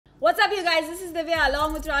What's up, you guys? This is Divya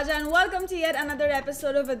along with Raja, and welcome to yet another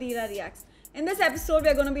episode of Adira Reacts. In this episode,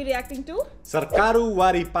 we're going to be reacting to Sarkaru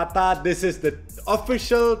Vaari Paata. This is the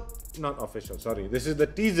this is the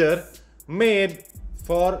teaser made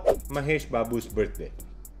for Mahesh Babu's birthday.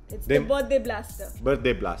 It's the birthday blaster.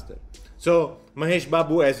 Birthday blaster. So, Mahesh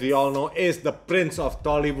Babu, as we all know, is the Prince of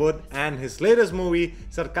Tollywood, and his latest movie,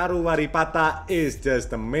 Sarkaru Vaari Paata, is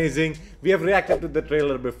just amazing. We have reacted to the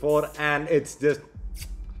trailer before, and it's just...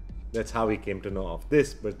 that's how we came to know of this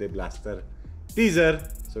birthday blaster teaser.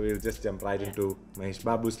 So we'll just jump right into Mahesh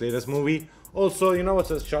Babu's latest movie. Also, you know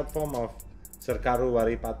what's a short form of Sarkaru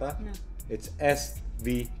Vaari Paata? No. It's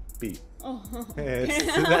SVP. Oh.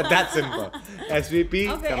 It's that simple. SVP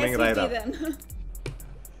okay, coming SVP right up. Then.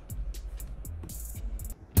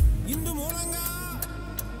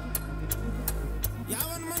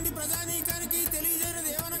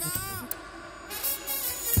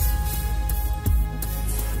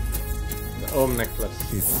 Om necklace.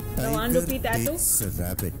 The one rupee tattoo. A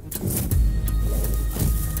rabbit.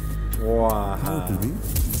 Wow. How to be?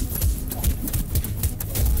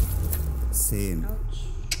 Same. Ouch.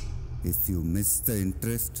 If you miss the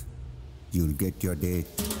interest, you'll get your date.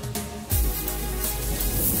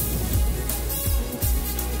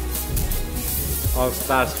 All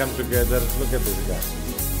stars come together. Look at this guy.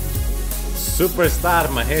 Superstar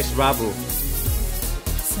Mahesh Babu.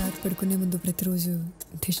 Sir పడుకునే ముందు ప్రతిరోజు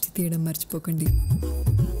దిష్టి తీయడం మర్చిపోకండి.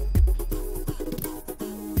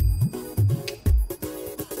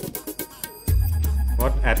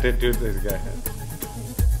 What attitude this guy has.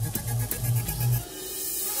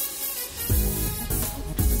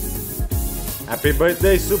 Happy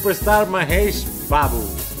birthday, superstar Mahesh Babu.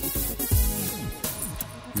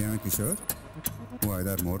 Yeah, Kishore? Why are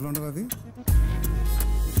there more Londavi?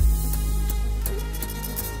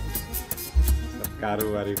 Sarkaru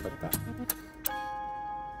Vaari Paata.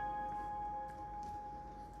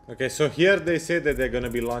 Okay, so here they say that they're going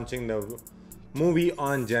to be launching the movie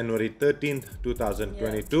on January 13th,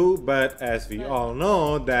 2022. Yeah. But as we all know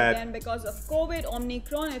that... again, because of COVID,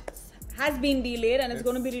 Omicron, it has been delayed and it's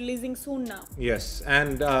going to be releasing soon now. Yes,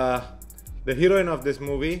 and the heroine of this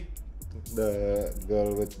movie, the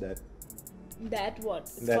girl with that... That what?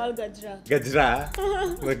 It's called Gajra. Gajra.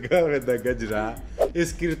 The girl with the Gajra is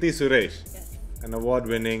Keerthy Suresh. Yes. An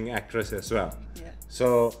award-winning actress as well. Yeah. So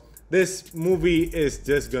this movie is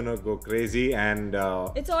just gonna go crazy, and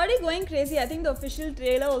it's already going crazy. I think the official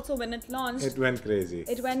trailer also, when it launched, it went crazy.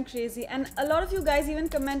 It went crazy, and a lot of you guys even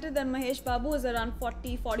commented that Mahesh Babu is around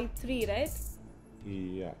 40, 43, right?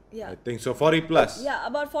 Yeah. Yeah. I think so. 40 plus. Yeah,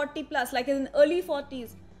 about 40 plus, like in early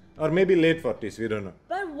 40s. Or maybe late 40s. We don't know.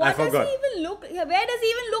 But what does he even look? Where does he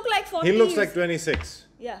even look like 40? He looks like 26.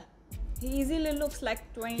 Yeah. He easily looks like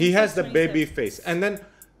 20. He has the baby face. And then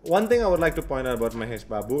one thing I would like to point out about Mahesh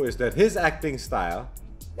Babu is that his acting style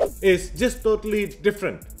is just totally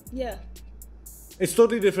different. Yeah. It's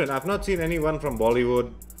totally different. I've not seen anyone from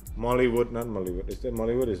Bollywood, Mollywood, not Mollywood. Is there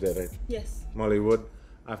Mollywood? Is there, right? Yes. Mollywood.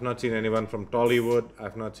 I've not seen anyone from Tollywood.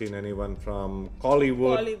 I've not seen anyone from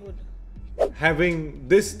Collywood. Having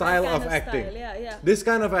this style of acting. Style. Yeah, yeah. This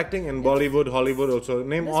kind of acting in Bollywood, Hollywood also.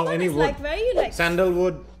 Name this all one any is wood. Like very like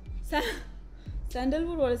Sandalwood.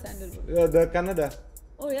 Sandalwood? What is sandalwood? The Kannada.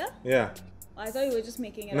 Oh yeah? Yeah. I thought you were just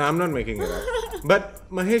making it up. No, I'm not making it up. But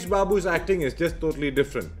Mahesh Babu's acting is just totally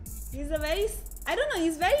different. He's a very, I don't know,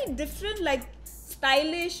 he's very different, like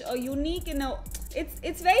stylish or unique in a,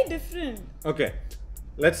 it's very different. Okay.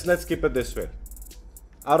 Let's keep it this way.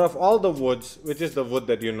 Out of all the woods, which is the wood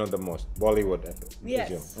that you know the most? Bollywood, I presume.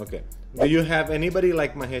 Yes. Okay. Do you have anybody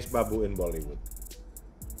like Mahesh Babu in Bollywood?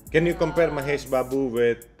 Can you compare Mahesh Babu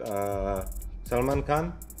with Salman Khan?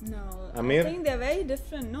 No. Amir? I think they're very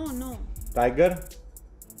different. No. Tiger?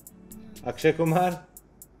 Akshay Kumar?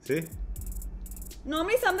 See?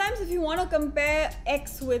 Normally, sometimes if you want to compare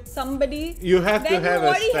X with somebody, you have to have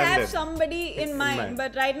a standard. Then you already have somebody in mind.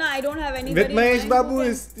 But right now, I don't have anybody with Mahesh Babu,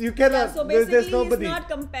 you cannot. Yeah, so basically, there's nobody. He's not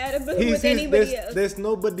comparable with anybody else. There's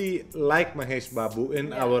nobody like Mahesh Babu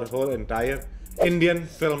in our whole entire Indian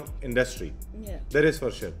film industry. Yeah. There is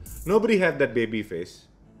for sure. Nobody had that baby face.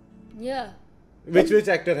 Yeah. Which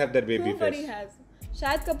actor have that baby Nobody face? has.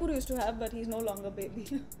 Shahid Kapoor used to have, but he's no longer baby.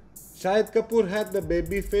 Shahid Kapoor had the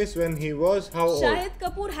baby face when he was how old? Shahid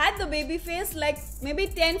Kapoor had the baby face like maybe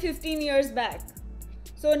 10-15 years back.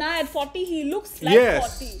 So now at 40 he looks like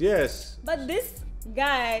 40. Yes. But this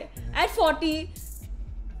guy at 40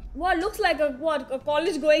 looks like a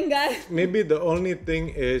college going guy. Maybe the only thing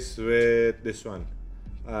is with this one.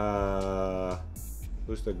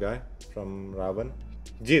 Who's the guy from Ravan?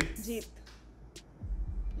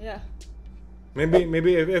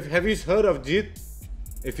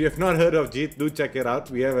 If you have not heard of Jeet, do check it out.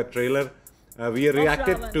 We have a trailer. We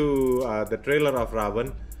reacted Ravan. to the trailer of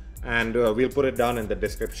Ravan, and we'll put it down in the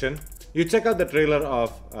description. You check out the trailer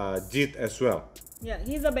of Jeet as well. Yeah,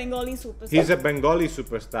 he's a Bengali superstar. He's a Bengali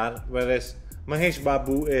superstar, whereas Mahesh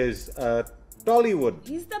Babu is Tollywood.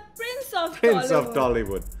 He's the Prince of Prince Tollywood. of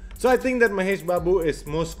Tollywood. So I think that Mahesh Babu is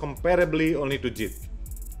most comparably only to Jeet.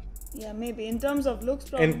 Yeah, maybe in terms of looks,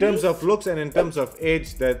 probably. In terms of looks and in terms of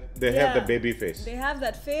age, that they have the baby face. They have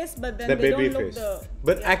that face, but then The they baby don't face. look the.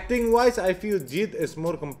 But acting wise, I feel Jeet is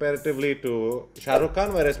more comparatively to Shah Rukh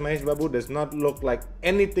Khan, whereas Mahesh Babu does not look like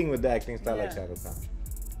anything with the acting style like Shah Rukh Khan.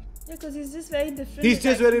 Yeah, because he's just very different. He's with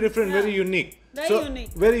just very acting. different, very unique. Very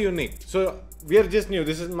unique. Very unique. So we are just new.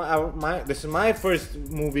 This is my first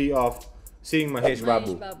movie of seeing Mahesh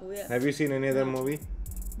Babu. Yeah. Have you seen any other movie?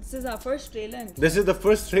 This is our first trailer. This is the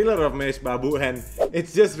first trailer of Mahesh Babu, and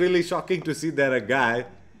it's just really shocking to see that a guy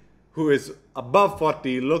who is above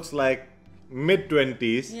 40 looks like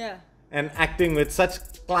mid-20s Yeah. and acting with such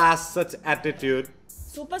class, such attitude,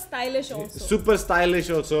 Super stylish also. super stylish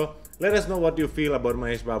also. Let us know what you feel about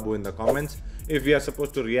Mahesh Babu in the comments. If we are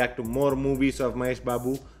supposed to react to more movies of Mahesh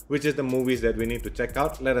Babu, which is the movies that we need to check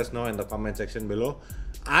out, let us know in the comment section below.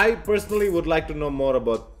 I personally would like to know more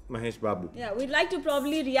about Mahesh Babu. Yeah, we'd like to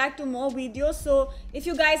probably react to more videos. So if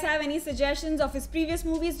you guys have any suggestions of his previous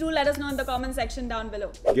movies, do let us know in the comment section down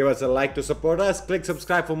below. Give us a like to support us. Click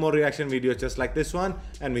subscribe for more reaction videos just like this one.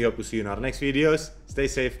 And we hope to see you in our next videos. Stay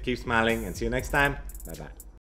safe, keep smiling, and see you next time. Bye bye.